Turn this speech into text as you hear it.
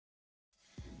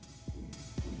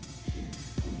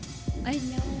I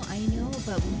know,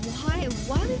 but why?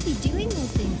 Why was he doing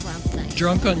those things last night?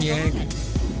 Drunk on Yang.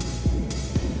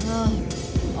 Oh,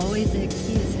 always an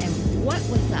excuse. And what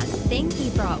was that thing he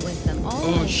brought with him?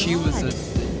 Oh my she God. was a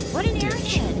What an ditch.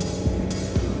 airhead.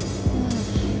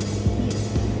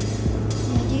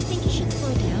 Yeah, do you think you should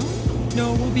slow down?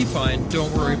 No, we'll be fine.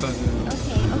 Don't worry about it.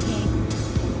 Okay.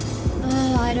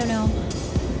 I don't know.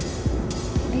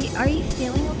 Are you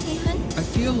feeling okay, hun? I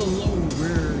feel a little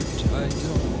weird. I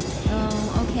don't.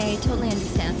 Oh, okay. Totally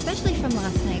understand. Especially from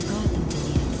last night. God, those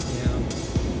idiots.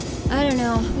 Yeah. I don't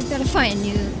know. We've got to find a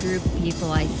new group of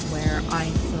people, I swear. I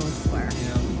so swear.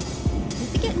 Yeah.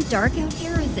 Is it getting dark out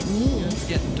here, or is it me? Yeah, it's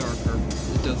getting darker.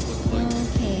 It does look like.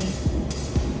 Okay.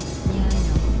 Yeah, I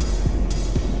know.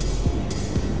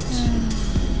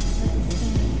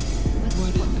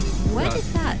 What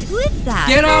is that? Who is that?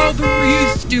 Get out of the road,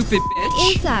 you stupid bitch!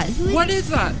 What is that? What is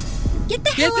that? Get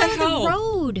the hell out of the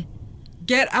road!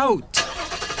 Get out!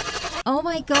 Oh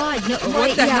my God! No, What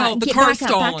right, the yeah, hell? The get car's back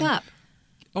stolen. up, back up.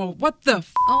 Oh, what the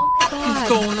f Oh my God! is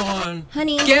going on?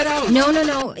 Honey, Get out!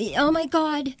 No. Oh my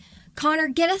God, Connor,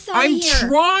 get us out of here! I'm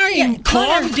trying. Yeah,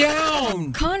 Calm Connor.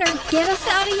 down. Connor, get us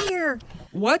out of here!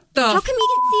 What the? How come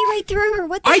you can see right through her?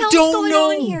 What the I hell's don't going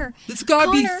know. on here? It's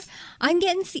gotta be. Connor, I'm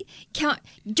getting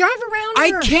drive around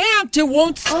I her. can't. It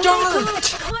won't Oh start. my God,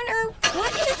 Connor,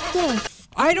 what is this?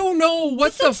 I don't know.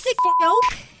 What Is the this a fuck?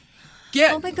 joke?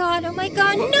 Get. Oh my God, no!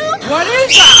 What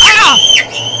is that?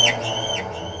 Ah!